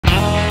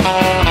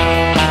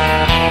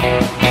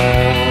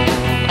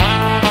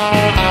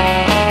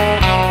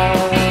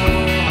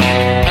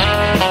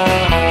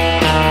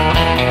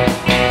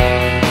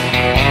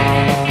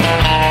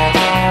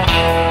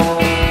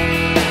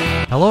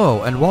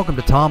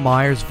welcome to Tom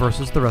Myers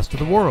versus the rest of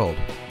the world.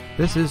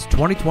 This is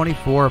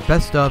 2024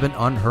 Best of and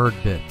Unheard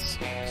Bits.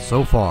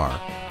 So far,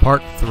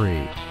 Part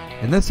 3.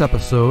 In this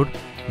episode,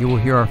 you will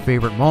hear our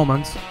favorite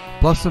moments,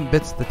 plus some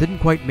bits that didn't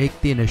quite make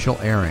the initial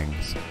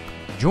airings.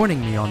 Joining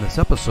me on this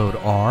episode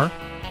are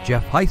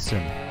Jeff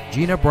Hyson,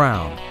 Gina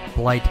Brown,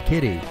 Blight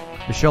Kitty,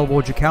 Michelle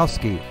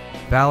Wojciechowski,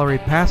 Valerie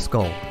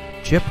Pascal,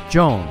 Chip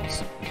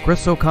Jones,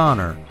 Chris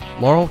O'Connor,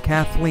 Laurel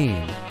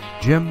Kathleen,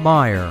 Jim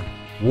Meyer,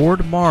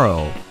 Ward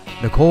Morrow,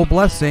 Nicole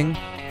Blessing,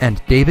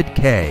 and David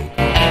Kay.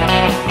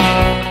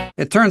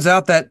 It turns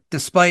out that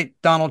despite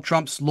Donald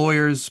Trump's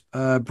lawyer's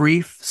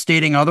brief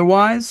stating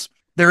otherwise,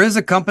 there is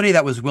a company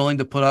that was willing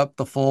to put up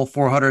the full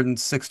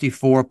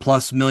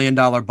 $464+ million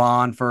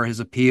bond for his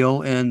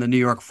appeal in the New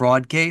York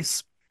fraud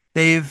case.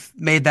 They've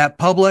made that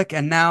public,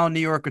 and now New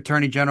York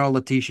Attorney General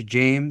Letitia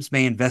James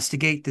may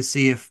investigate to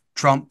see if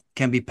Trump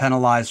can be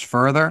penalized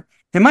further.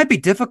 It might be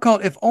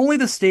difficult if only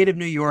the state of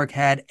New York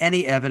had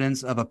any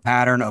evidence of a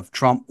pattern of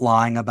Trump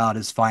lying about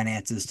his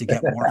finances to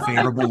get more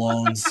favorable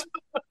loans.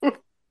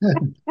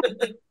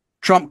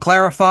 Trump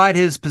clarified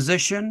his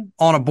position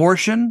on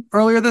abortion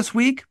earlier this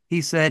week.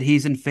 He said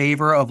he's in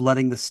favor of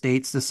letting the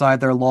states decide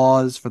their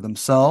laws for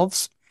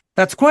themselves.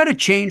 That's quite a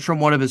change from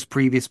one of his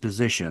previous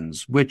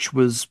positions, which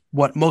was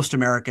what most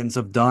Americans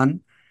have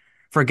done: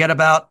 forget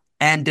about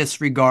and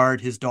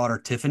disregard his daughter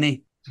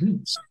Tiffany.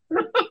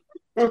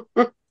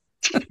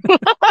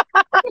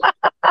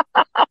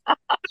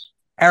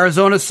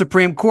 Arizona's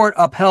Supreme Court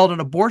upheld an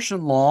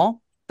abortion law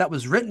that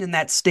was written in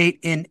that state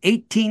in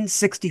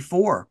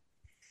 1864.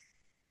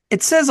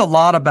 It says a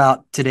lot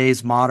about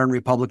today's modern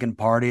Republican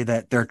Party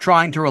that they're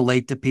trying to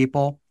relate to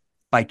people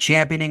by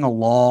championing a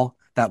law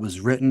that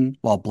was written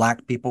while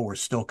Black people were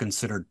still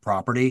considered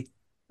property.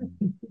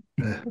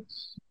 The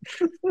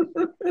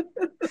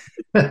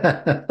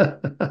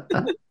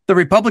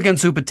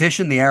Republicans who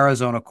petitioned the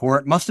Arizona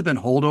court must have been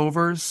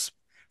holdovers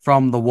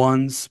from the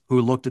ones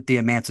who looked at the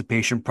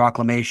Emancipation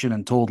Proclamation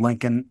and told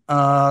Lincoln,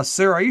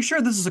 sir, are you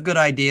sure this is a good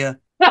idea?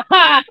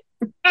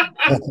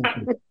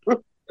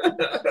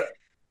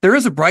 There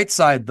is a bright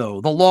side,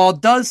 though. The law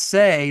does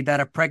say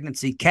that a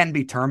pregnancy can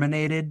be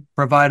terminated,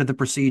 provided the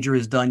procedure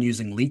is done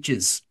using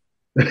leeches.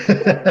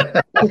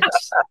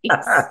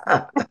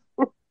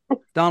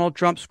 Donald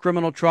Trump's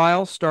criminal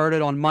trial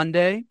started on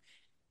Monday.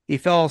 He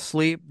fell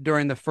asleep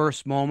during the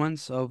first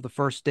moments of the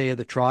first day of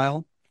the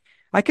trial.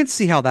 I can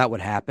see how that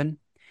would happen.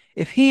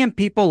 If he and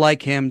people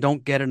like him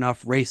don't get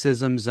enough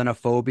racism,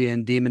 xenophobia,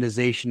 and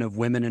demonization of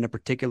women in a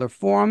particular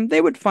form, they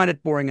would find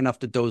it boring enough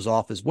to doze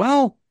off as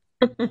well.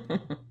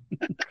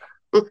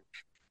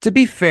 To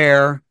be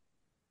fair,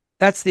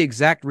 that's the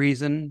exact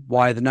reason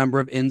why the number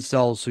of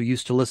incels who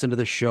used to listen to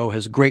the show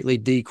has greatly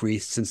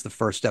decreased since the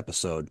first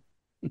episode.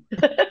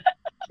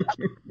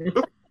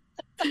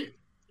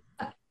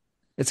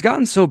 It's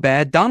gotten so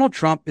bad, Donald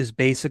Trump is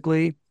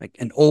basically like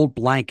an old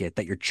blanket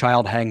that your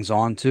child hangs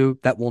on to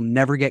that will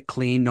never get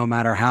clean no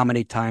matter how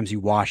many times you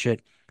wash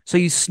it. So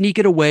you sneak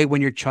it away when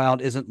your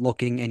child isn't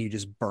looking and you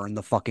just burn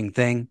the fucking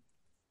thing.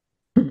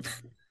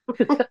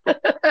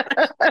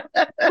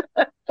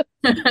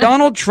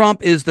 Donald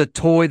Trump is the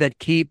toy that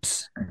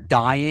keeps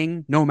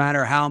dying no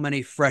matter how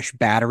many fresh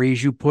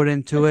batteries you put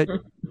into it.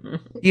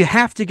 You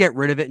have to get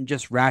rid of it and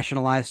just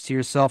rationalize to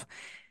yourself,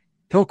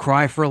 he'll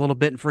cry for a little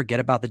bit and forget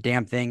about the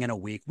damn thing in a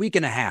week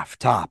and a half,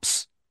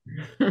 tops.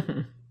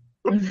 Joe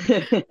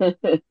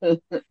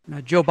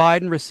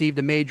Biden received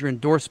a major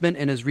endorsement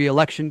in his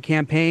re-election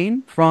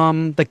campaign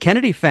from the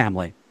Kennedy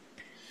family.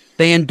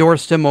 They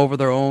endorsed him over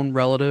their own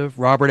relative,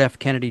 Robert F.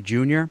 Kennedy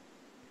Jr.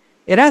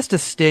 It has to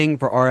sting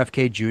for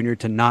RFK Jr.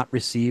 to not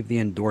receive the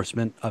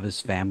endorsement of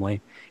his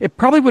family. It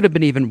probably would have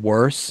been even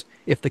worse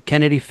if the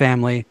Kennedy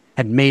family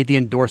had made the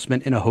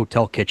endorsement in a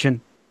hotel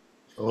kitchen.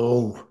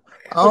 Oh.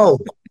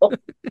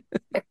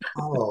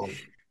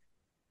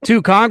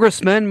 Two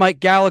congressmen, Mike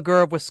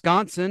Gallagher of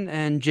Wisconsin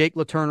and Jake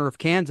LaTurner of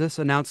Kansas,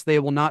 announced they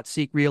will not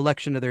seek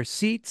re-election to their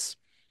seats.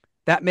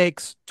 That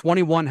makes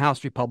 21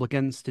 House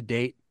Republicans to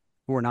date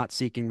who are not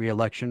seeking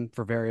re-election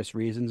for various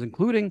reasons,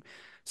 including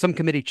some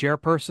committee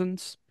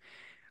chairpersons.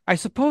 I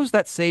suppose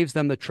that saves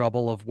them the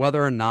trouble of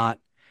whether or not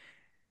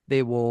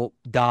they will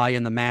die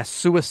in the mass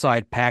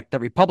suicide pact that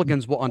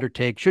Republicans will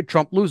undertake should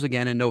Trump lose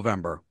again in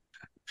November.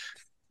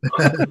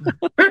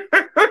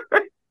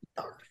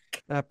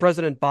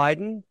 President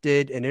Biden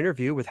did an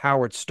interview with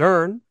Howard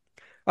Stern.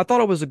 I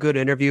thought it was a good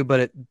interview, but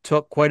it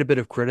took quite a bit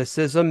of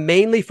criticism,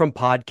 mainly from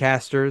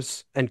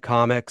podcasters and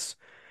comics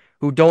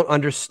who don't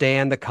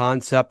understand the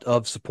concept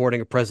of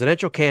supporting a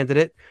presidential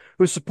candidate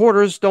whose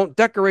supporters don't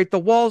decorate the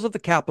walls of the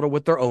Capitol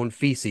with their own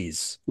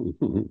feces.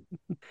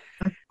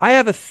 I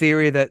have a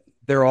theory that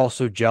they're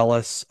also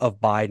jealous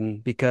of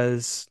Biden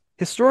because,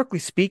 historically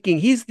speaking,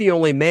 he's the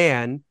only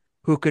man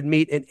who could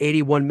meet an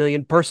 81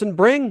 million person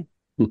bring.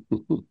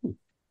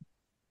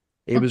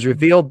 It was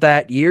revealed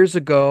that years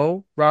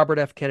ago, Robert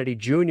F. Kennedy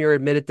Jr.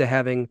 admitted to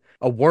having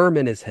a worm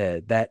in his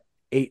head that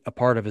ate a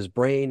part of his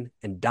brain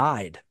and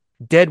died.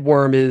 Dead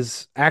worm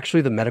is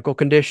actually the medical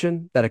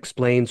condition that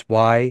explains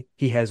why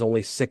he has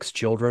only 6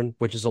 children,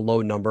 which is a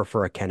low number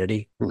for a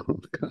Kennedy.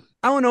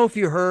 I don't know if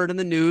you heard in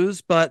the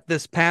news, but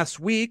this past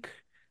week,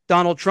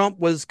 Donald Trump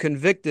was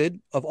convicted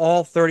of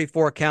all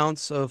 34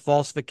 counts of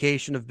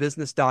falsification of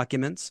business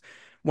documents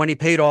when he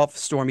paid off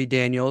Stormy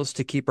Daniels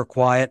to keep her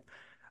quiet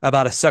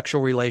about a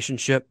sexual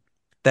relationship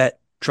that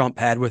Trump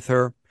had with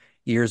her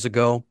years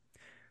ago.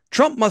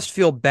 Trump must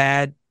feel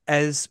bad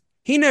as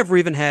he never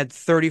even had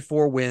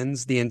 34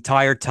 wins the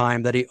entire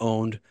time that he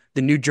owned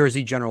the New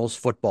Jersey Generals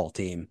football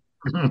team.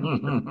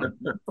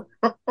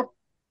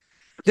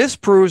 This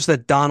proves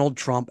that Donald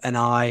Trump and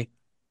I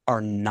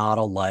are not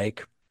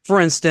alike. For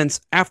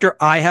instance, after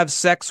I have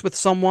sex with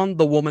someone,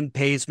 the woman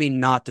pays me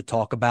not to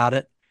talk about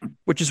it,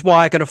 which is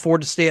why I can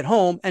afford to stay at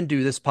home and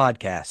do this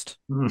podcast.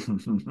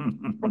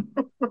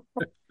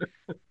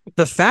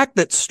 The fact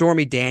that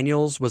Stormy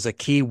Daniels was a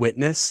key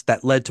witness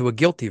that led to a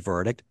guilty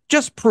verdict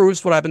just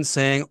proves what I've been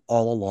saying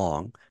all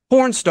along.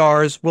 Porn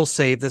stars will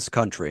save this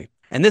country.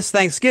 And this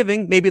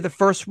Thanksgiving may be the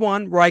first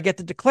one where I get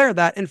to declare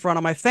that in front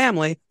of my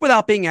family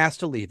without being asked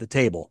to leave the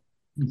table.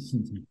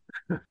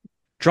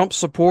 Trump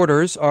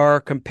supporters are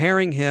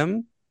comparing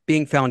him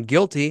being found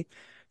guilty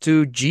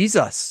to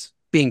Jesus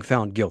being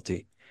found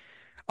guilty.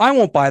 I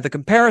won't buy the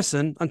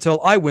comparison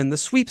until I win the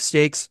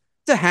sweepstakes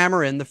to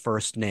hammer in the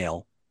first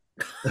nail.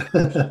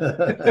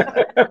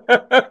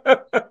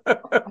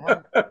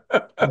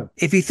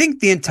 If you think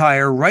the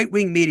entire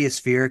right-wing media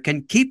sphere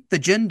can keep the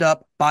ginned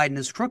up Biden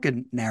is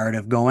crooked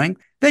narrative going,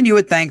 then you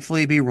would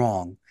thankfully be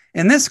wrong.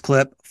 In this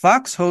clip,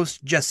 Fox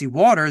host Jesse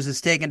Waters is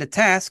taken to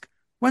task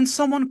when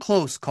someone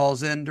close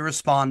calls in to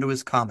respond to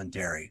his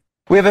commentary.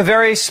 We have a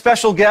very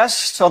special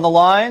guest on the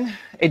line,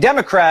 a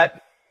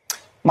Democrat,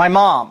 my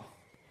mom.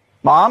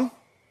 Mom?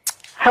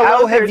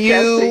 Hello there,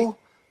 Jesse.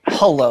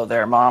 Hello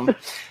there, Mom.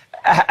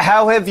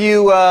 How have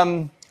you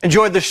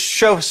enjoyed the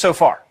show so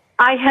far?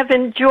 I have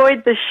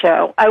enjoyed the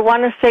show. I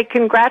want to say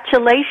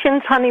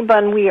congratulations, Honey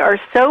Bun. We are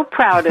so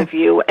proud of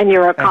you and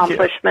your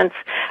accomplishments,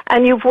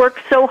 and you've worked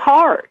so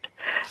hard.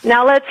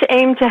 Now let's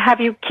aim to have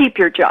you keep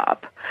your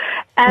job.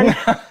 And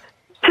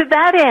to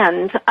that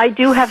end, I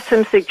do have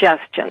some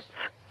suggestions.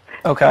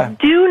 Okay.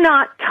 Do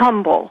not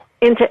tumble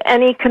into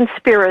any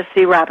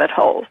conspiracy rabbit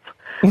holes.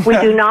 We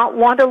do not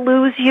want to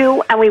lose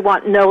you, and we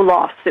want no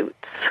lawsuits.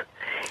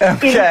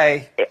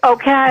 Okay.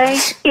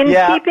 In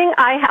keeping,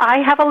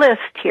 I have a list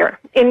here.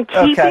 In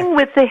keeping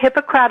with the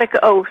Hippocratic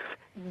Oath,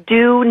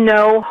 do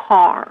no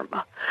harm.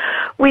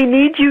 We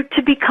need you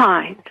to be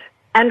kind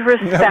and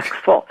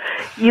respectful.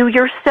 You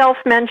yourself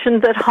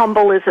mentioned that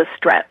humble is a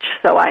stretch,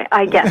 so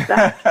I get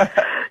that.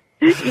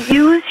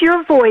 Use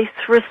your voice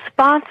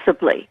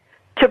responsibly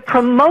to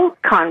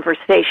promote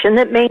conversation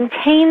that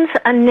maintains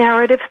a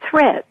narrative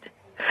thread.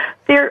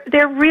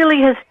 There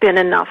really has been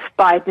enough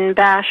Biden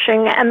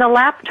bashing, and the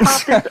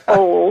laptop is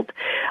old.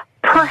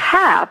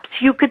 Perhaps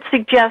you could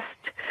suggest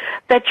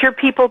that your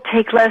people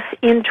take less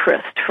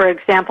interest, for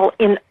example,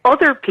 in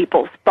other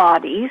people's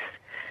bodies,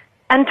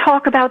 and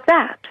talk about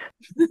that.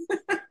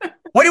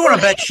 What do you want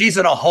to bet she's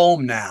in a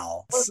home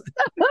now?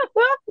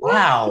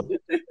 Wow.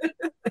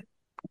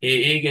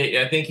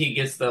 I think he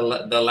gets the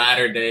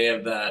latter day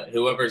of the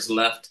whoever's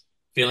left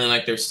feeling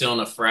like they're still in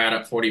a frat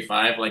at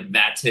 45. Like,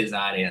 that's his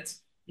audience.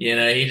 You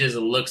know, he just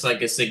looks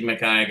like a Sigma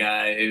Chi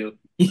guy who,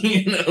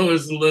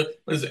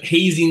 was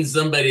hazing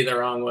somebody the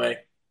wrong way.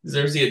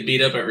 Deserves to get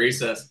beat up at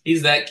recess.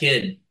 He's that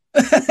kid.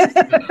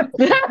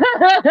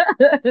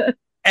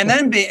 And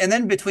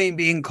then between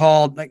being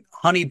called like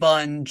Honey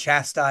Bun,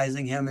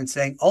 chastising him and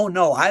saying, "Oh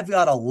no, I've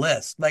got a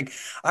list." Like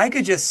I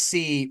could just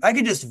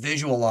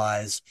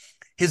visualize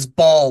his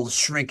balls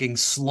shrinking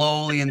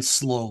slowly and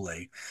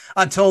slowly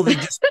until they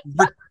just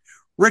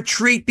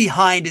retreat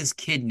behind his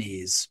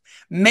kidneys.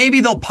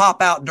 Maybe they'll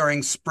pop out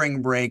during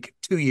spring break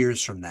 2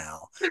 years from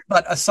now.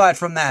 But aside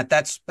from that,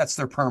 that's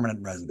their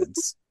permanent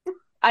residence.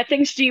 I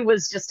think she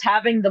was just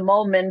having the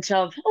moment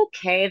of,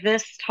 okay,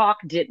 this talk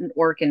didn't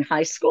work in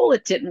high school.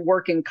 It didn't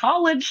work in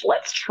college.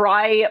 Let's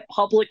try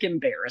public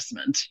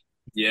embarrassment.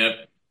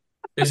 Yep.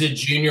 There's a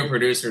junior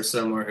producer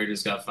somewhere who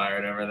just got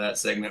fired over that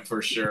segment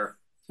for sure.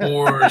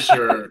 For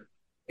sure.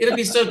 It'll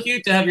be so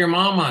cute to have your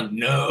mom on.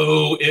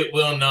 No, it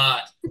will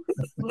not.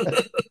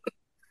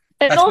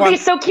 It'll be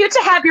so cute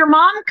to have your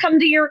mom come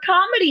to your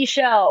comedy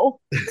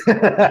show.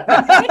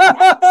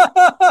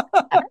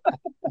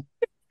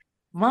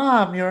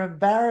 Mom, you're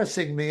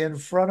embarrassing me in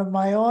front of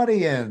my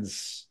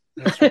audience.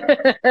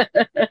 Right.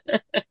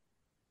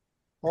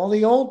 All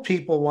the old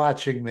people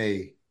watching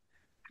me.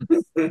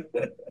 I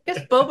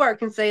guess Bobart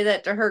can say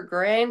that to her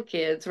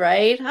grandkids,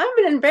 right?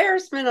 I'm an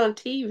embarrassment on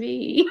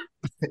TV.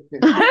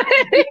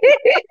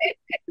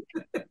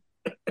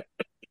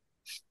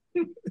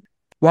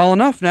 While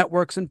enough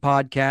networks and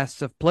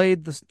podcasts have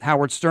played the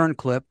Howard Stern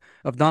clip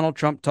of Donald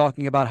Trump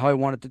talking about how he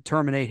wanted to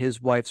terminate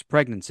his wife's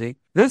pregnancy,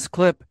 this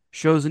clip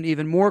shows an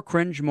even more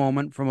cringe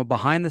moment from a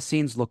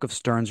behind-the-scenes look of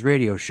Stern's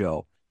radio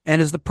show,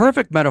 and is the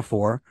perfect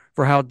metaphor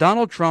for how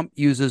Donald Trump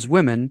uses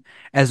women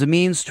as a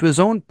means to his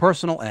own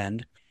personal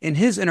end in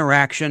his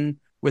interaction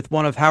with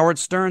one of Howard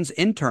Stern's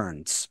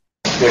interns.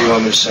 What do you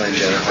want me to sign,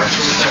 Jennifer?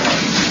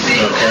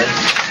 Okay.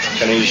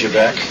 Can I use your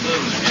back?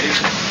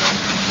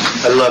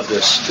 I love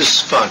this. This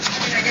is fun.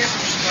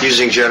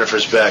 Using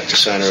Jennifer's back to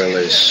sign a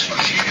release.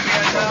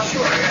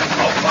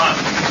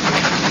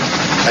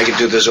 I could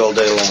do this all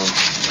day long.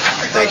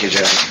 Thank you,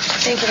 Jennifer.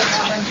 Thank you,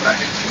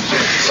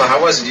 Mr. So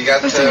how was it? You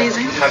got to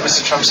have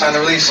Mr. Trump sign the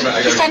release? He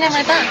signed it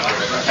right back.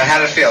 And how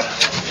did it feel?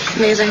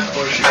 Amazing.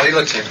 How did he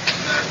look to you?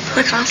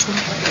 Looks awesome.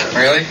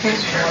 Really? Yeah.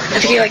 I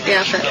think he liked the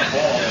outfit.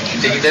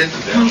 You think he did?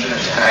 All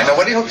right, now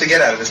what do you hope to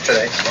get out of this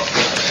today?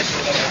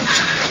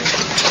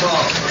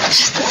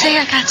 Just to say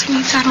I got to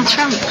meet Donald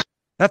Trump.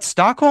 That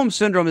Stockholm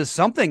Syndrome is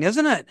something,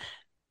 isn't it?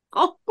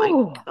 Oh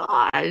my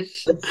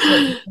gosh. It's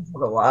so difficult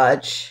to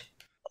watch.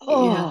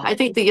 Oh. Yeah, I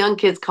think the young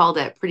kids call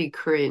that pretty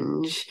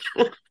cringe.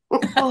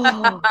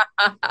 Oh.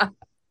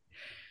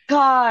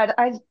 God,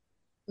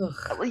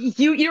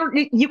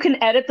 you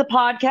can edit the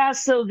podcast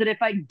so that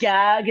if I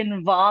gag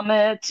and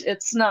vomit,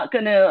 it's not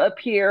going to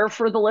appear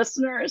for the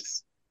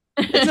listeners.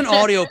 It's an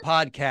audio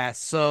podcast,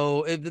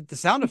 so the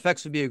sound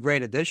effects would be a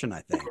great addition, I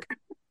think.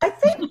 I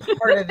think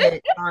part of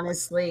it,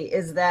 honestly,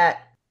 is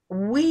that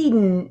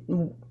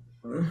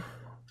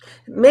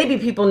maybe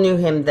people knew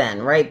him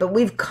then, right? But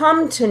we've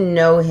come to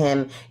know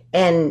him,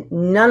 and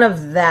none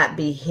of that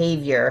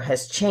behavior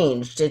has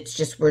changed. It's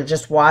just, we're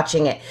just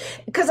watching it.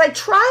 Because I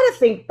try to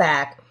think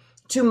back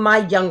to my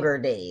younger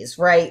days,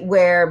 right?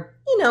 Where,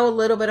 a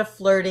little bit of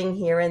flirting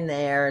here and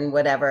there and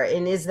whatever.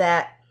 And is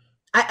that,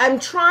 I'm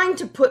trying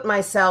to put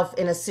myself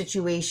in a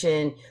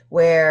situation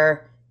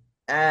where,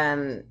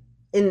 when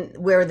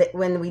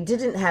we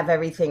didn't have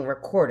everything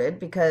recorded,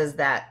 because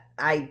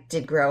I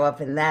did grow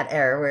up in that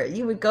era where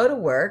you would go to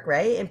work,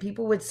 right? And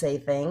people would say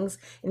things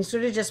and you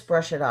sort of just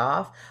brush it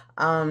off.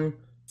 And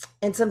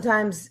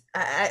sometimes,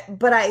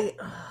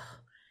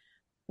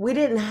 we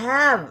didn't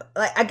have,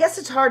 I guess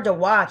it's hard to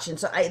watch. And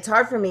so it's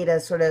hard for me to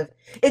sort of,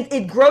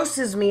 it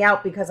grosses me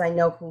out because I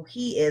know who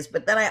he is.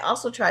 But then I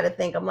also try to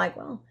think, I'm like,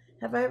 well,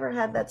 have I ever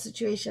had that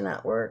situation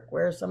at work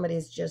where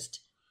somebody's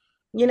just,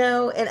 and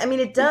I mean,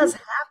 it does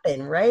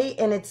happen, right?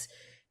 And it's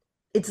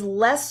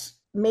less,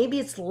 maybe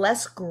it's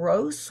less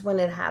gross when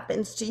it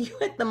happens to you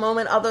at the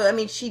moment. Although, I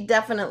mean, she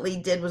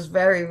definitely was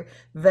very,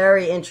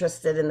 very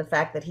interested in the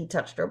fact that he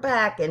touched her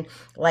back and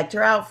liked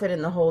her outfit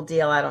and the whole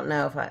deal. I don't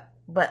know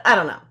but I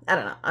don't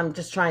know. I'm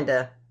just trying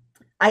to,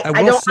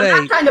 I'm not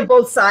trying to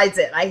both sides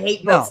it. I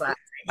hate both sides.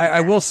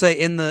 I will say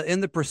in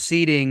the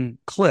preceding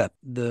clip,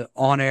 the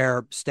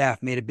on-air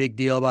staff made a big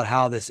deal about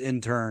how this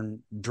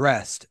intern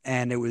dressed.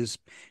 And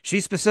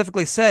she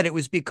specifically said it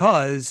was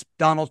because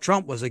Donald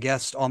Trump was a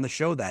guest on the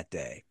show that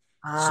day.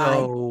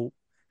 So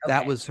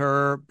that was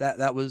her,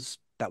 that was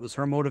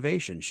her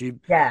motivation.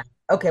 Yeah.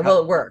 Okay. Well,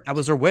 it worked. That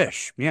was her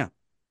wish. Yeah.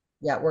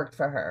 Yeah. It worked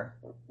for her.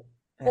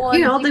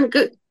 Well,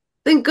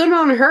 then good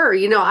on her.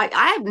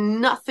 I have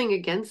nothing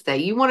against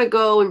that. You want to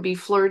go and be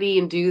flirty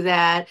and do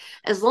that.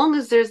 As long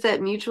as there's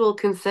that mutual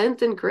consent,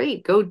 then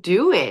great, go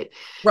do it.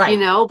 Right.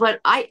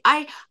 But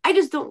I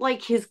just don't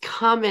like his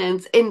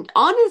comments. And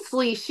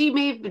honestly,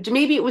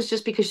 maybe it was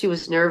just because she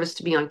was nervous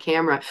to be on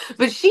camera,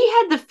 but she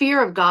had the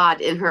fear of God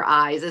in her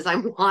eyes as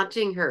I'm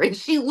watching her, and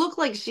she looked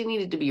like she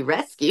needed to be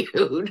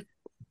rescued.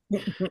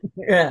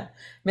 Yeah,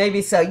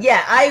 maybe so.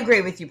 Yeah, I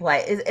agree with you,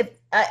 Play.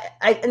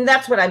 And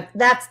that's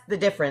the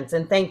difference.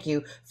 And thank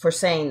you for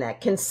saying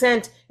that.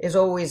 Consent is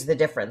always the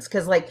difference,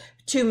 because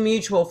two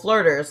mutual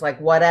flirters,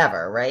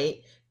 whatever,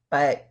 right?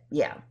 But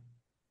yeah.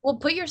 Well,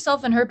 put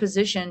yourself in her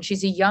position.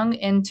 She's a young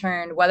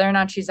intern. Whether or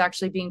not she's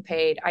actually being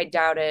paid, I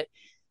doubt it.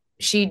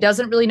 She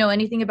doesn't really know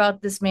anything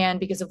about this man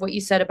because of what you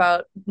said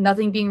about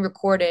nothing being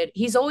recorded.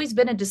 He's always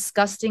been a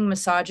disgusting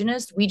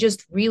misogynist. We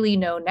just really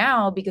know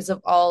now because of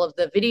all of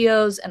the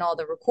videos and all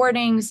the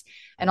recordings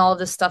and all of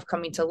this stuff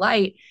coming to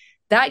light.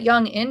 That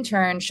young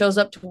intern shows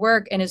up to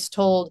work and is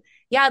told,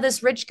 yeah,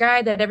 this rich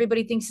guy that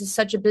everybody thinks is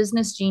such a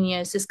business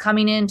genius is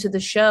coming into the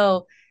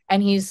show,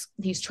 and he's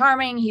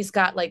charming. He's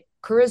got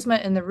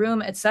charisma in the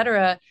room,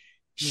 etc.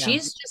 Yeah.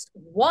 She's just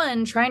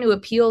trying to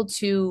appeal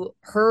to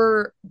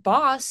her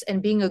boss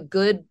and being a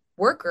good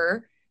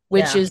worker,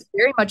 which is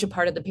very much a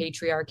part of the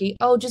patriarchy.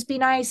 Oh, just be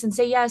nice and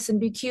say yes and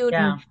be cute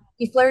and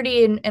be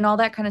flirty and all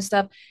that kind of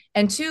stuff.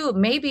 And two,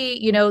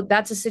 maybe,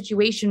 that's a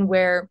situation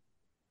where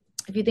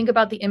if you think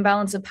about the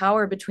imbalance of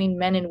power between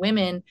men and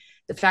women,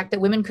 the fact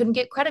that women couldn't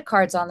get credit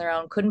cards on their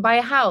own, couldn't buy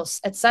a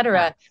house,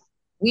 etc.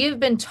 We have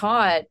been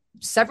taught,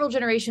 several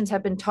generations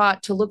have been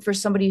taught to look for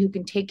somebody who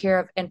can take care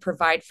of and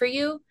provide for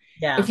you.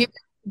 Yeah. If you're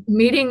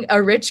meeting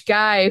a rich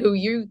guy who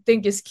you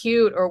think is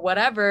cute or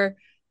whatever,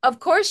 of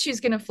course she's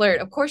going to flirt.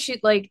 Of course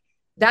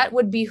that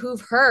would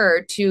behoove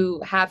her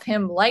to have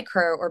him like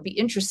her or be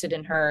interested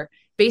in her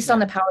based on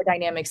the power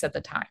dynamics at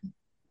the time.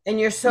 And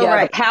you're so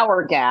right. The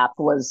power gap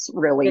was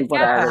really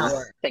what I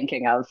was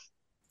thinking of.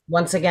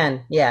 Once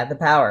again, the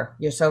power.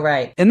 You're so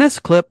right. In this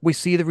clip, we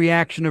see the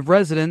reaction of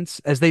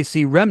residents as they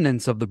see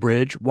remnants of the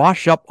bridge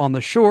wash up on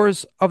the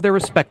shores of their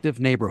respective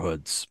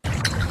neighborhoods.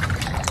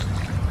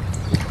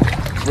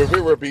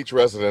 Riviera Beach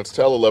residents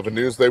tell 11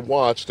 News they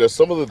watched as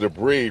some of the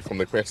debris from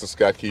the Francis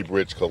Scott Key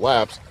Bridge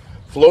collapsed,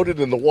 floated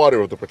in the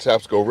water of the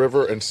Patapsco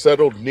River, and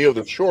settled near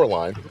the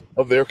shoreline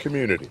of their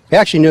community. We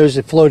actually noticed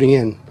it floating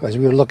in as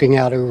we were looking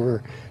out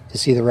over to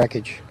see the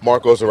wreckage.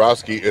 Mark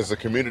Ozarowski is a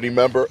community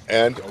member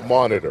and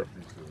monitor.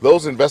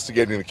 Those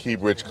investigating the Key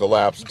Bridge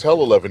collapse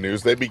tell 11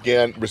 News they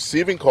began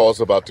receiving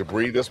calls about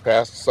debris this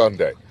past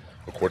Sunday.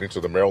 According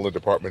to the Maryland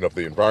Department of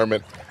the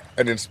Environment,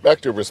 an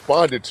inspector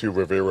responded to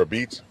Riviera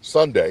Beach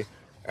Sunday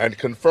and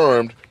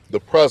confirmed the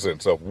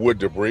presence of wood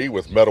debris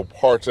with metal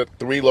parts at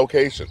 3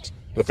 locations.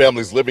 The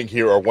families living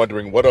here are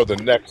wondering what are the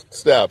next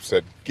steps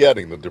at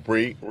getting the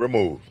debris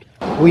removed.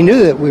 We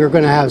knew that we were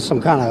going to have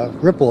some kind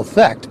of ripple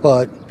effect,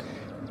 but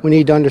we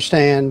need to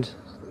understand,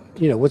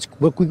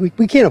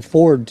 we can't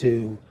afford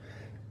to,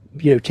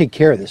 take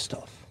care of this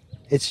stuff.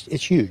 It's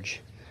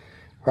huge,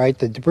 right?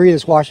 The debris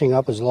that's washing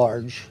up is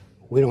large.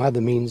 We don't have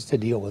the means to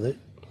deal with it,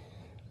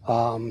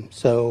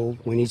 so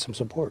we need some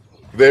support.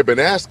 They've been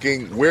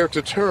asking where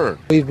to turn.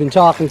 We've been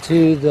talking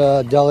to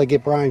the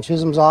Delegate Brian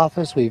Chisholm's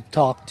office. We've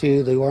talked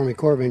to the Army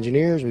Corps of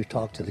Engineers. We've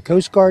talked to the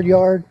Coast Guard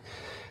Yard.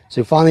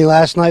 So finally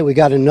last night we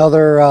got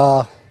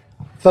another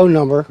phone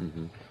number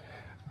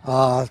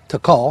to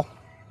call.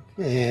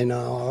 And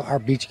our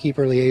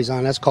beachkeeper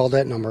liaison has called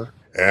that number.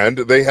 And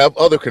they have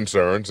other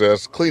concerns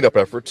as cleanup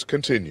efforts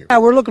continue. Yeah,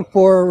 we're looking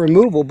for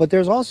removal, but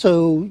there's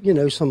also,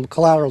 some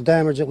collateral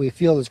damage that we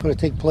feel is going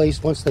to take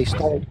place once they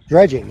start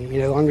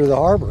dredging, under the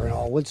harbor and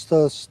all. What's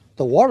the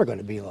water going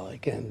to be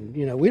like? And,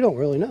 we don't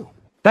really know.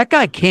 That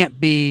guy can't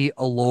be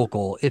a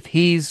local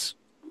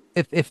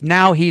if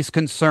now he's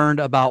concerned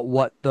about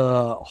what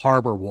the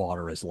harbor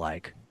water is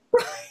like.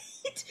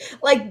 Right?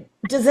 Like,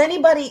 does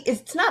anybody,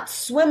 it's not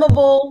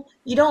swimmable.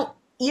 You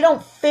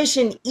don't fish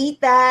and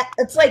eat that.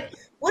 It's like,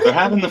 they're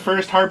having the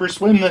first harbor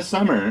swim this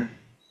summer.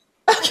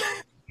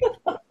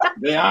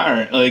 They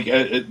are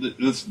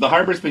the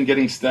harbor's been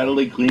getting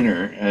steadily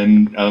cleaner,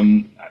 and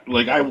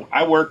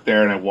I work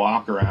there and I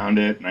walk around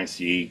it and I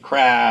see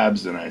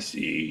crabs and I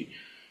see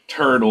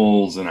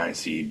turtles and I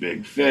see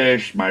big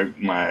fish.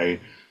 My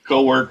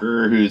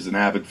coworker, who's an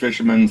avid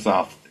fisherman,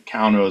 saw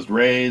cow-nosed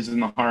rays in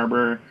the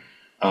harbor.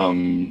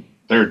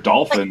 There are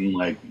dolphin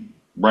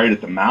right at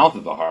the mouth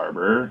of the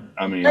harbor.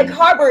 I mean,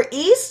 Harbor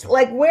East,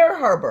 where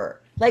harbor?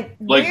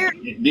 Where?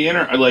 The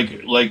inner,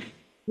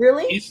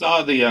 really? He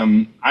saw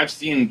the I've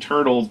seen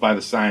turtles by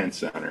the Science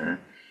Center,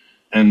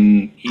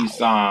 and he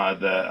saw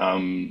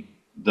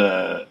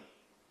the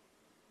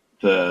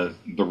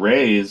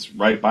rays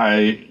right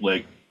by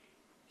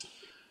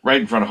right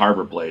in front of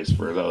Harbor Place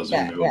for those who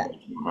know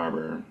the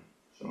harbor.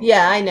 So.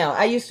 Yeah, I know.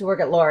 I used to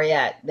work at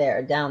Laureate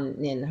there down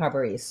in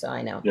Harbor East, so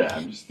I know. Yeah,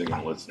 I'm just thinking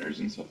of listeners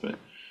and stuff.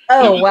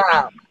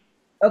 Wow.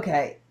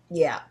 Okay.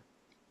 Yeah.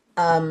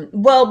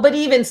 Well, but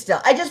even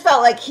still, I just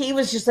felt like he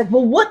was just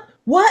well,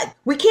 what?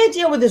 We can't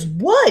deal with this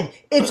wood.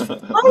 It's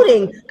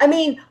floating. I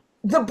mean,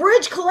 the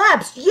bridge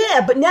collapsed.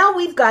 Yeah, but now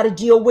we've got to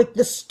deal with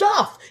the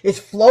stuff. It's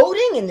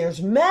floating and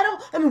there's metal.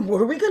 I mean,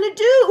 what are we going to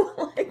do?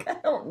 I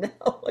don't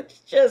know. It's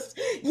just,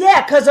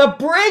 because a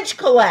bridge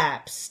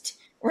collapsed,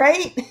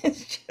 right?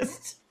 It's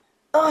just,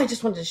 I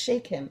just wanted to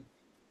shake him.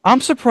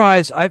 I'm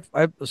surprised. I've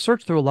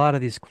searched through a lot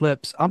of these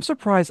clips. I'm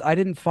surprised I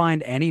didn't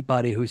find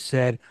anybody who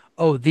said,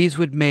 "Oh, these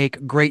would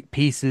make great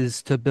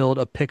pieces to build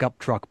a pickup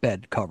truck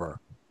bed cover,"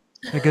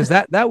 because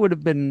that would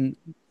have been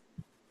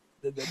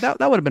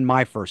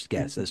my first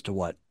guess as to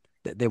what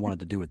they wanted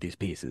to do with these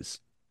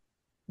pieces.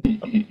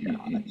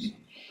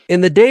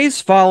 In the days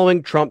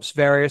following Trump's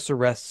various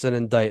arrests and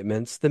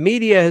indictments, the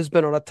media has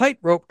been on a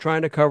tightrope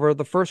trying to cover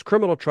the first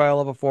criminal trial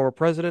of a former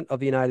president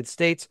of the United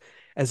States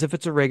as if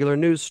it's a regular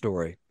news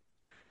story.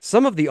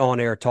 Some of the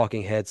on-air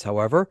talking heads,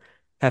 however,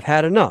 have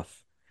had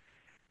enough,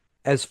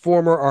 as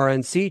former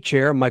RNC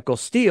chair Michael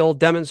Steele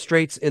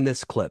demonstrates in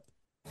this clip.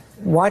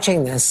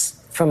 Watching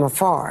this from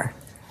afar,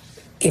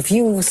 if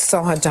you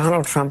saw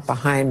Donald Trump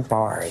behind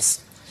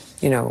bars,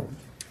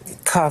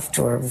 cuffed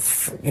or,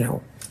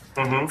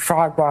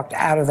 frog walked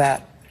out of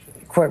that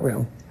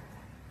courtroom,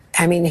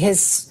 I mean,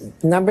 his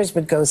numbers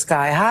would go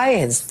sky high,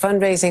 his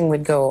fundraising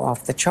would go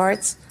off the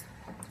charts.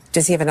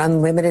 Does he have an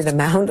unlimited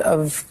amount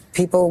of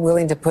people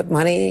willing to put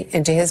money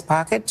into his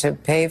pocket to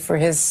pay for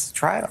his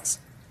trials?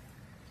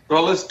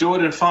 Well, let's do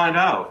it and find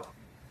out.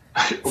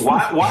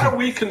 Why are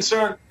we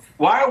concerned?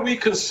 Why are we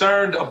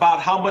concerned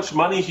about how much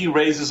money he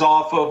raises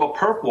off of a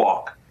perp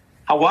walk?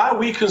 Why are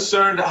we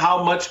concerned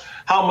how much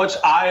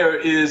ire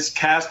is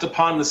cast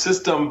upon the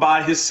system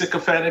by his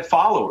sycophantic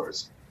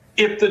followers?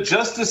 If the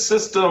justice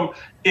system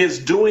is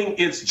doing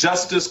its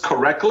justice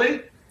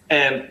correctly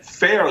and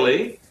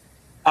fairly,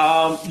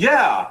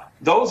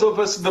 those of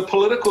us in the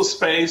political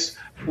space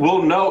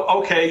will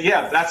know,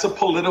 that's a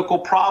political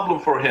problem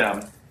for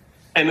him.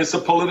 And it's a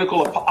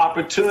political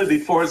opportunity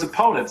for his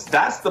opponents.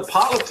 That's the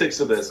politics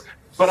of this.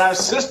 But our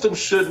system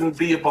shouldn't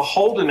be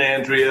beholden,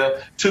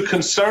 Andrea, to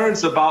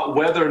concerns about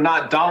whether or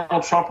not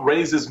Donald Trump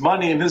raises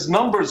money and his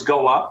numbers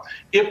go up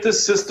if the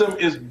system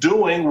is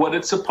doing what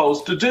it's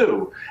supposed to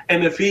do.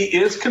 And if he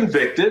is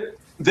convicted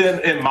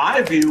then in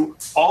my view,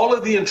 all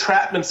of the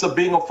entrapments of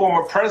being a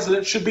former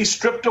president should be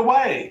stripped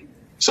away.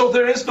 So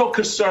there is no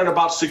concern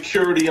about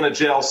security in a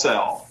jail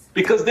cell,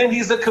 because then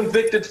he's a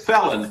convicted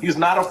felon. He's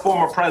not a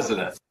former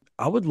president.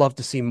 I would love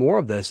to see more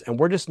of this, and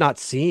we're just not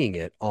seeing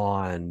it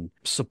on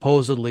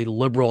supposedly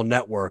liberal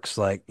networks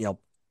like,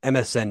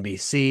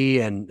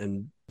 MSNBC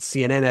and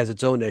CNN has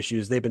its own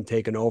issues. They've been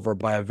taken over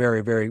by a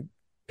very, very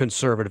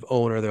conservative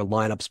owner. Their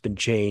lineup's been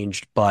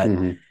changed, but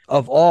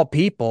of all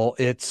people,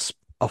 it's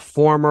a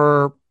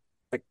former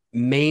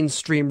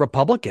mainstream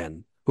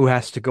Republican who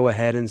has to go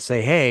ahead and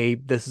say, hey,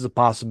 this is a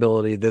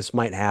possibility. This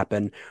might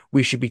happen.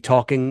 We should be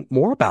talking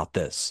more about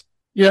this.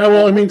 Yeah,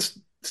 well, I mean,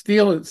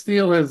 Steele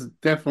has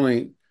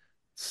definitely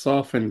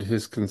softened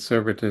his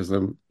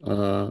conservatism.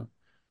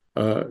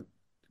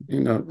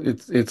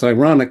 It's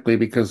ironically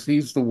because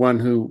he's the one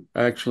who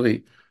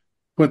actually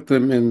put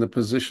them in the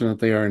position that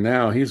they are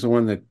now. He's the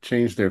one that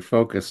changed their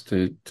focus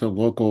to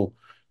local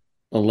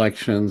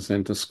elections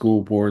and to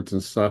school boards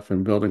and stuff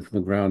and building from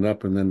the ground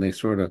up, and then they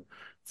sort of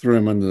threw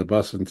him under the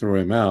bus and threw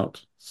him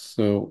out.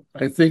 So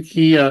I think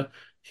he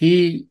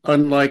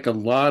unlike a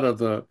lot of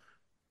the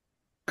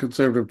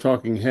conservative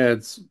talking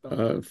heads,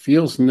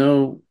 feels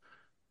no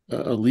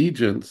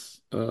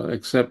allegiance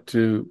except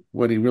to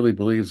what he really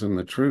believes in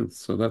the truth.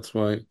 So that's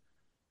why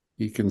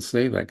he can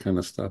say that kind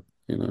of stuff,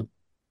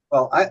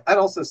 Well, I'd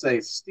also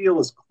say Steele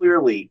is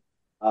clearly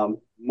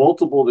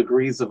multiple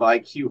degrees of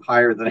IQ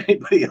higher than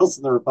anybody else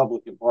in the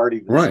Republican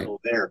Party that's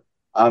still there.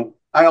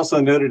 I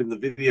also noted in the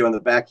video in the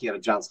back he had a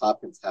Johns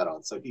Hopkins hat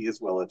on, so he is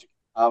well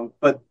educated.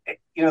 But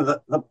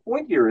the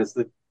point here is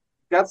that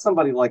you've got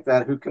somebody like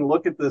that who can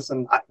look at this,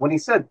 and when he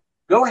said,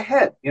 go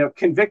ahead,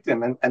 convict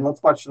him and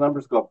let's watch the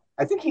numbers go up,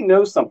 I think he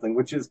knows something,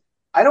 which is,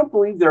 I don't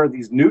believe there are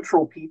these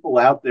neutral people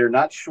out there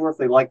not sure if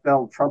they like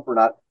Donald Trump or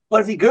not,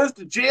 but if he goes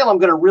to jail, I'm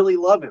going to really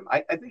love him.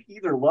 I think you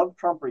either love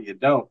Trump or you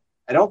don't.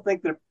 I don't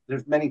think that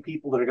there's many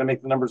people that are going to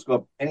make the numbers go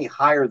up any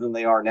higher than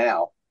they are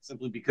now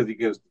simply because he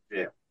goes to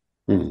jail.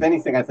 If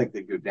anything, I think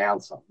they go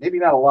down some. Maybe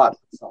not a lot,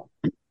 but some.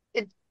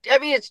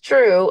 It's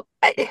true.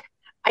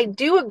 I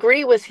do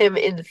agree with him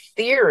in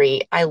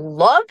theory. I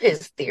love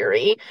his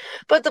theory,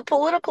 but the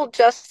political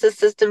justice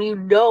system,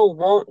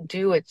 won't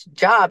do its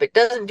job. It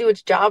doesn't do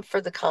its job for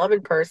the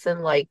common person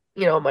like,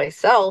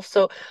 myself.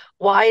 So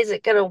why is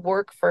it going to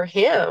work for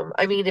him?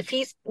 I mean,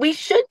 we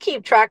should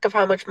keep track of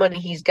how much money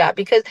he's got,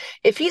 because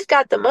if he's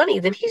got the money,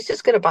 then he's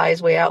just going to buy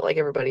his way out like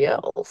everybody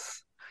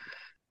else.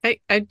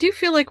 I do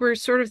feel like we're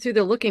sort of through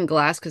the looking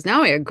glass, because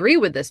now I agree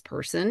with this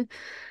person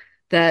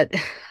that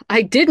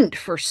I didn't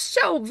for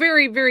so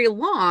very, very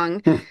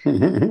long.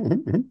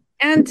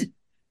 And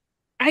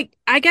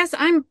I guess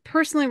I'm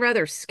personally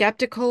rather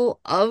skeptical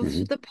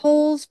of the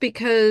polls,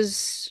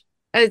 because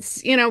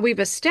it's, we've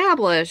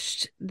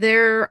established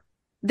there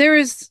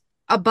is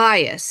a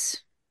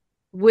bias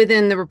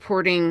within the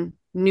reporting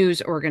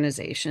news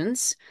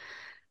organizations.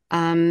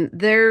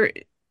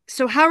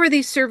 So how are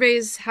these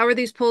surveys, how are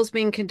these polls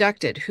being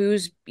conducted?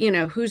 Who's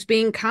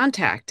being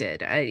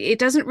contacted? It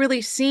doesn't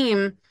really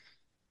seem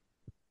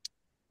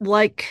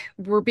like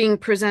we're being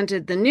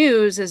presented the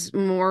news as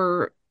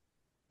more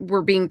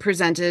we're being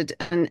presented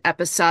an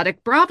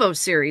episodic Bravo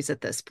series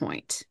at this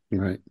point.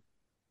 Right.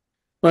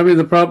 Well, I mean,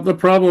 the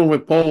problem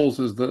with polls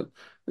is the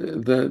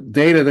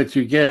data that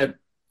you get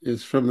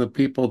is from the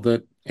people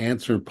that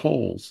answer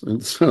polls,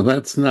 and so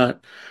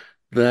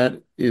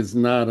that is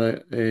not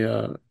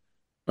a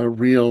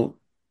real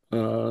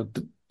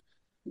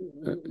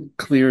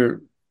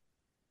clear.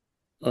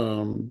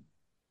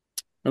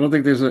 I don't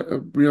think there's a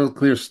real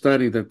clear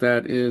study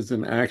that is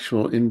an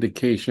actual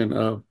indication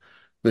of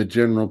the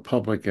general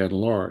public at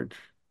large,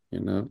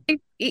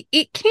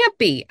 It can't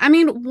be. I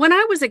mean, when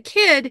I was a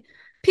kid,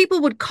 people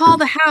would call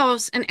the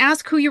house and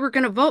ask who you were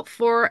going to vote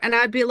for, and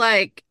I'd be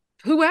like,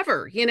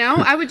 whoever,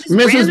 I would just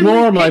Mrs.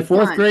 Moore, my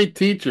fourth grade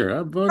teacher.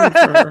 I'm voting for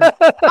her.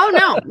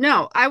 Oh,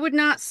 no, I would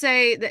not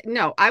say that.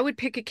 No, I would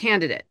pick a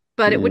candidate,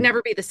 but it would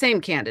never be the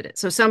same candidate.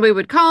 So somebody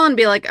would call and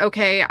be like,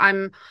 okay,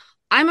 I'm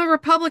a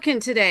Republican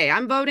today.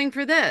 I'm voting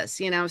for this.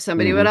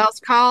 Somebody would else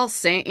call,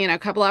 say, a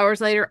couple hours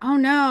later, oh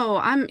no,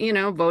 I'm,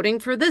 voting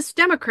for this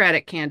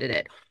Democratic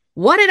candidate.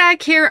 What did I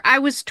care? I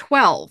was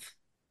 12.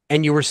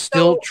 And you were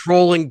still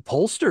trolling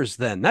pollsters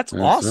then. That's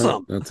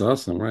awesome. Right. That's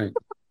awesome, right?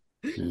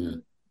 Yeah.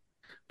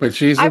 But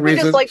she's the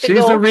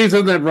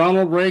reason that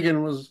Ronald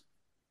Reagan was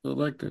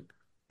elected.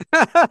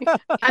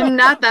 I'm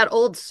not that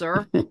old,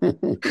 sir.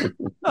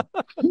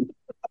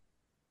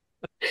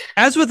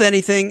 As with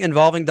anything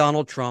involving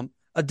Donald Trump,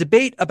 a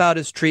debate about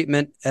his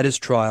treatment at his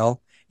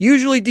trial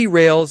usually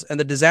derails and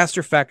the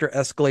disaster factor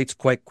escalates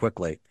quite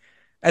quickly,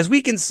 as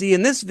we can see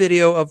in this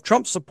video of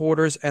Trump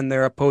supporters and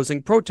their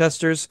opposing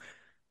protesters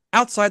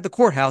outside the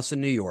courthouse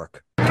in New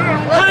York.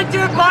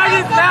 Hunter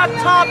Biden's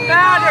laptop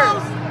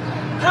matters!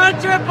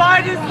 Hunter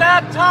Biden's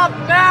laptop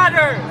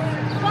matters!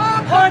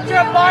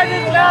 Hunter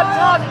Biden's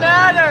laptop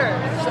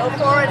matters! So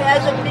far it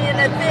hasn't been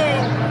a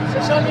thing.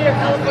 So show me your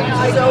California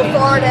ID. So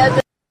far it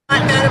hasn't been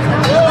a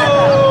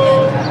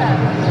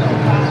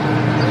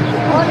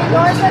What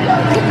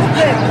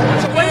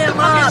the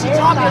fuck is she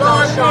talking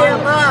about?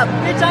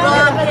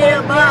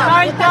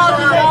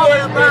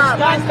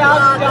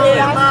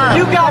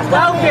 got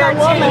welfare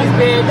titties,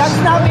 bitch. That's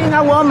not being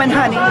a woman,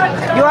 honey.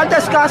 You are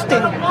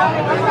disgusting.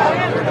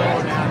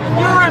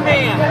 You're a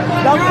man.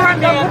 You're a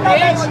man,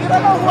 bitch.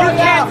 You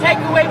can't take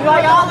away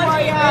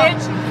biology,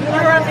 bitch.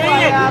 You're a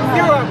man.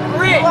 You're a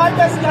brick.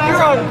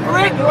 You're a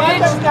brick,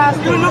 bitch.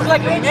 You look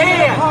like a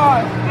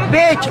man.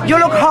 Bitch, you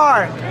look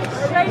hard.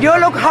 You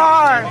look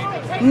hard.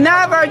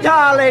 Never,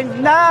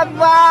 darling. Never.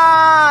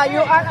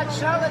 You are a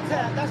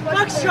charlatan. That's what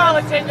Fuck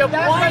charlatan. Your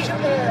point.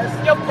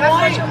 Your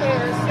point.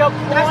 Your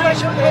point. That's what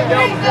you is.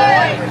 Your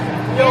point.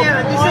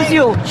 Your This is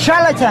you,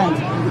 charlatan.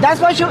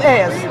 That's what you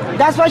is.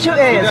 That's what you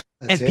is.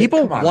 And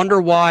people wonder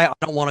why I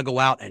don't want to go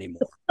out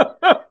anymore.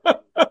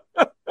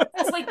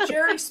 It's like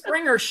Jerry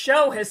Springer's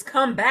show has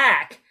come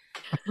back.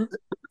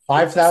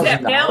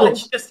 $5,000. Now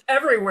it's just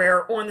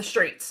everywhere on the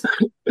streets.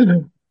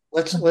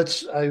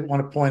 Let's. I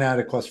want to point out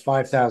it cost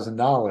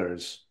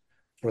 $5,000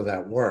 for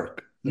that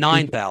work.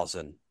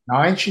 9,000.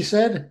 9, she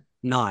said.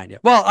 9. Yeah.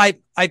 Well,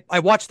 I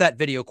watched that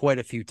video quite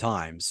a few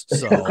times,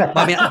 so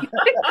I mean,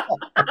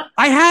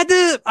 I had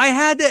to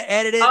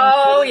edit it.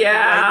 Oh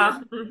yeah.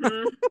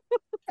 Mm-hmm.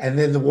 And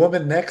then the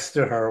woman next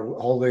to her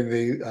holding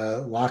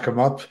the lock 'em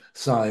up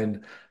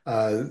sign,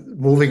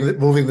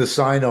 moving the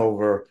sign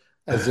over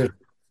as if it's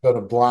going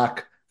to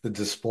block the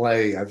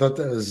display. I thought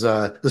that was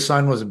the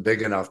sign wasn't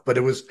big enough, but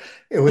it was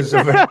a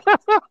very,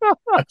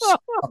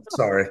 I'm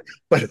sorry,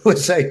 but it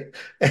was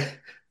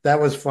that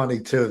was funny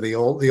too. The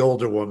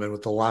older woman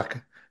with the lock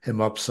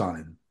him up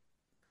sign.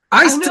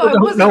 I still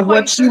don't know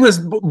what she was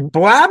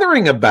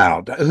blathering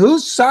about.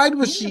 Whose side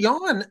was she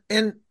on?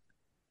 And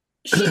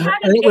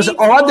it was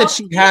odd that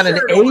she had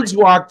an AIDS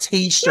Walk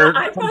T-shirt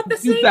from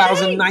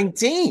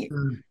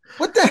 2019.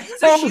 What the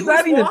hell was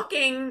that even?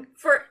 Walking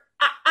for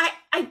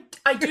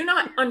I do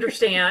not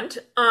understand.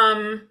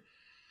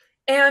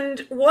 And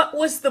what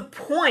was the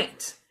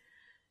point?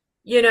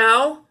 You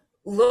know,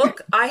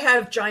 look, I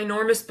have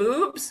ginormous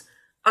boobs.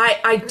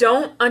 I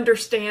don't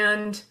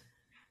understand.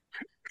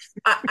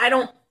 I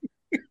don't.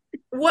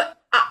 What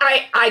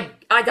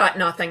I got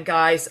nothing,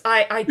 guys.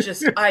 I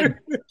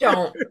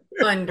don't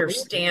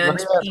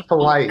understand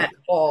people at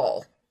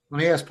all. Let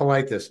me ask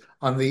Polite this.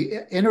 On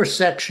the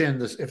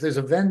intersection, if there's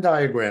a Venn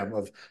diagram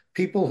of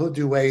people who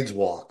do AIDS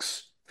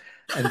walks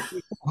and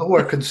people who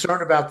are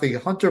concerned about the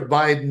Hunter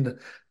Biden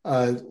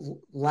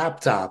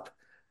laptop,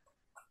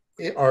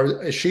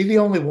 is she the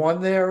only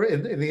one there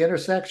in the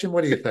intersection?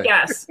 What do you think?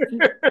 Yes.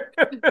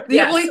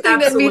 The only thing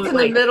that meets in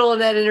the middle of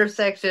that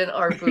intersection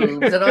are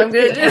boobs, and I'm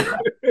going to do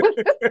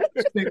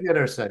big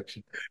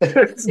intersection.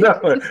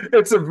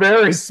 It's a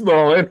very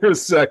small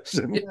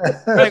intersection.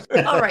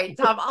 All right,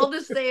 Tom, I'll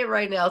just say it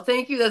right now.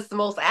 Thank you. That's the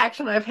most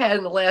action I've had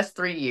in the last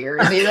 3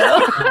 years, you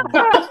know?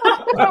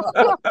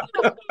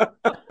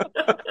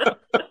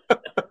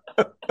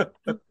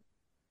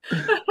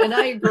 And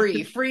I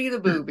agree. Free the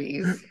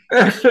boobies.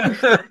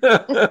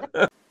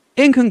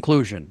 In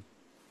conclusion,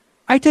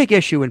 I take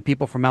issue when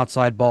people from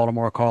outside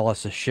Baltimore call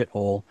us a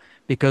shithole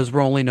because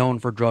we're only known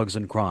for drugs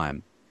and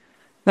crime.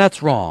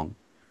 That's wrong.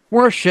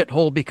 We're a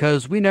shithole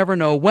because we never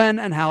know when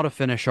and how to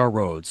finish our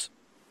roads.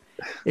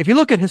 If you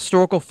look at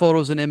historical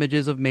photos and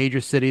images of major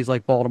cities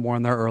like Baltimore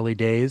in their early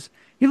days,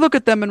 you look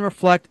at them and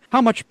reflect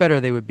how much better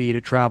they would be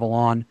to travel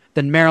on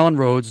than Maryland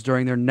roads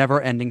during their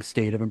never-ending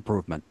state of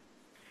improvement.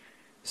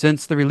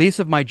 Since the release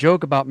of my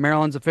joke about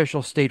Maryland's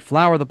official state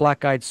flower, the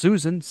Black-Eyed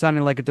Susan,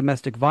 sounding like a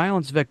domestic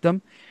violence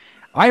victim,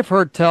 I've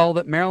heard tell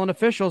that Maryland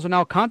officials are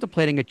now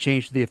contemplating a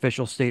change to the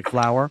official state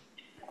flower,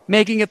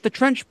 making it the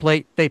trench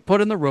plate they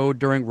put in the road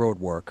during road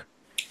work.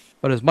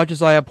 But as much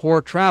as I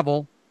abhor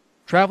travel,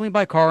 traveling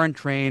by car and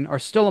train are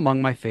still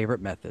among my favorite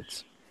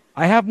methods.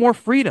 I have more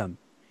freedom,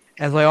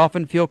 as I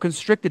often feel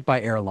constricted by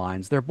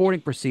airlines, their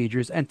boarding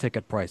procedures, and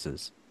ticket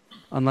prices.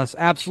 Unless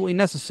absolutely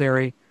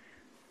necessary,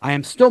 I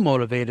am still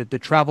motivated to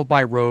travel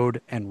by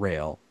road and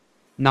rail,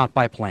 not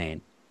by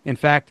plane. In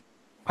fact,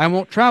 I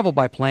won't travel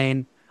by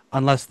plane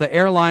unless the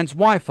airline's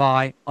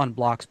Wi-Fi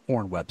unblocks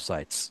porn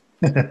websites.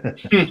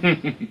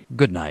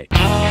 Good night.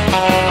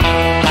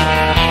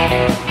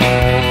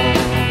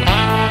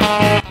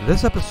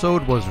 This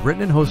episode was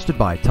written and hosted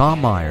by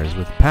Tom Myers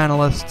with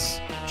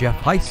panelists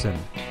Jeff Heisen,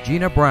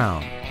 Gina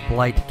Brown,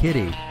 Blight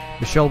Kitty,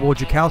 Michelle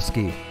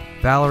Wojciechowski,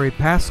 Valerie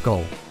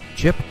Pascal,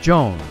 Chip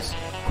Jones,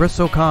 Chris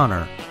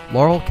O'Connor,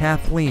 Laurel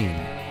Kathleen,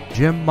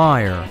 Jim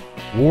Meyer,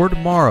 Ward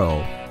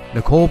Morrow,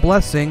 Nicole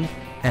Blessing,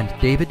 and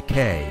David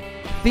Kay.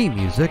 Theme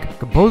music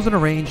composed and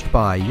arranged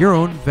by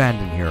Jeroen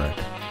Vandenherik.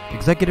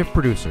 Executive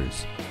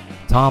producers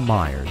Tom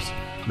Myers,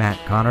 Matt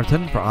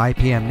Connarton for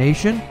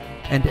ipmNation,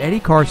 and Eddie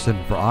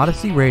Carson for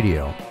Odyssey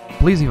Radio.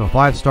 Please leave a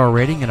 5-star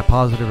rating and a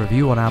positive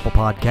review on Apple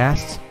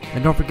Podcasts.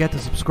 And don't forget to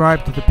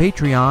subscribe to the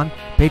Patreon,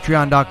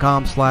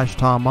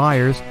 patreon.com/Tom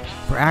Myers,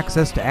 for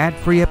access to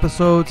ad-free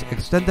episodes,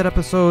 extended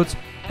episodes,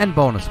 and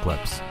bonus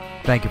clips.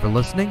 Thank you for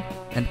listening,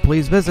 and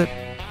please visit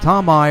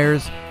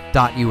tommyers.us.